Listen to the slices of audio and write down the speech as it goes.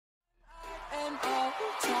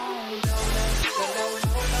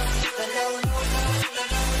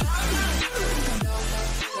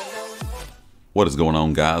What is going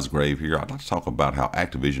on, guys? Grave here. I'd like to talk about how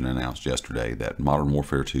Activision announced yesterday that Modern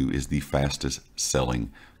Warfare 2 is the fastest selling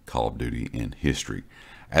Call of Duty in history.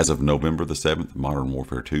 As of November the 7th, Modern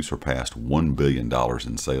Warfare 2 surpassed $1 billion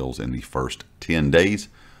in sales in the first 10 days,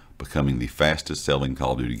 becoming the fastest selling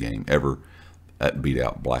Call of Duty game ever. That beat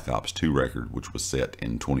out Black Ops 2 record, which was set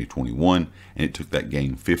in 2021, and it took that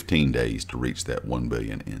game 15 days to reach that $1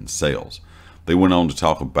 billion in sales. They went on to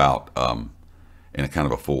talk about in a kind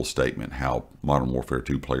of a full statement how Modern Warfare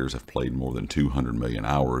 2 players have played more than 200 million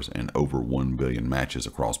hours and over 1 billion matches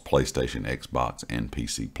across PlayStation, Xbox, and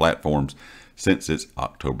PC platforms since its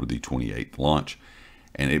October the 28th launch,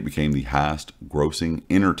 and it became the highest grossing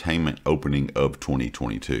entertainment opening of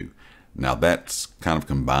 2022. Now that's kind of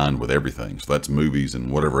combined with everything, so that's movies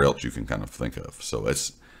and whatever else you can kind of think of. So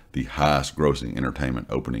it's the highest grossing entertainment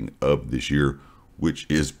opening of this year, which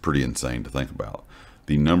is pretty insane to think about.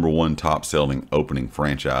 The #1 top-selling opening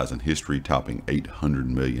franchise in history, topping 800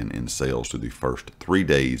 million in sales through the first 3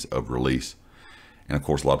 days of release. And of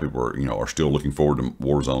course, a lot of people are still looking forward to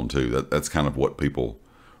Warzone 2. That's kind of what people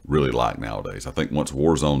really like nowadays. I think once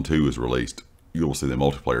Warzone 2 is released, you'll see the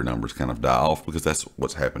multiplayer numbers kind of die off, because that's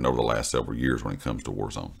what's happened over the last several years when it comes to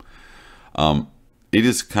Warzone. It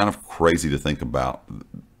is kind of crazy to think about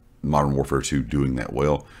Modern Warfare 2 doing that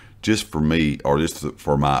well. Just for me, or just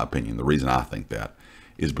for my opinion, the reason I think that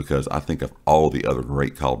is because I think of all the other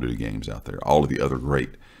great Call of Duty games out there, all of the other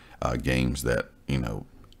great games that,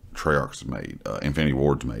 Treyarch's made, Infinity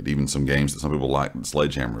Ward's made, even some games that some people like that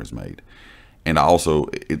Sledgehammer has made. And I also,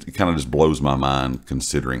 it kind of just blows my mind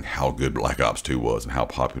considering how good Black Ops 2 was and how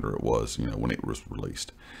popular it was, when it was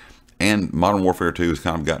released. And Modern Warfare 2 has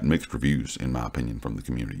kind of gotten mixed reviews, in my opinion, from the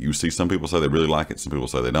community. You see some people say they really like it, some people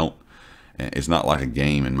say they don't. And it's not like a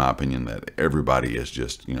game, in my opinion, that everybody is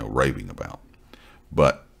just, raving about.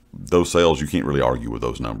 But those sales, you can't really argue with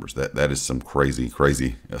those numbers. That is some crazy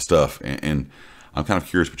stuff. And I'm kind of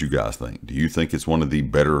curious what you guys think. Do you think it's one of the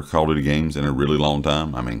better Call of Duty games in a really long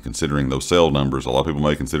time? I mean, considering those sale numbers, a lot of people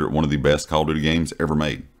may consider it one of the best Call of Duty games ever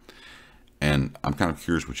made. And I'm kind of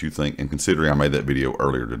curious what you think. And considering I made that video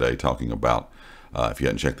earlier today talking about, if you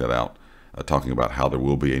hadn't checked that out, talking about how there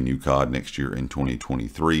will be a new COD next year in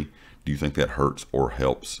 2023. Do you think that hurts or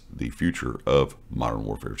helps the future of Modern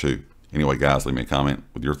Warfare 2? Anyway, guys, leave me a comment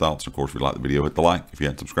with your thoughts. Of course, if you like the video, hit the like. If you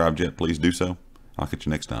haven't subscribed yet, please do so. I'll catch you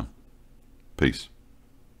next time. Peace.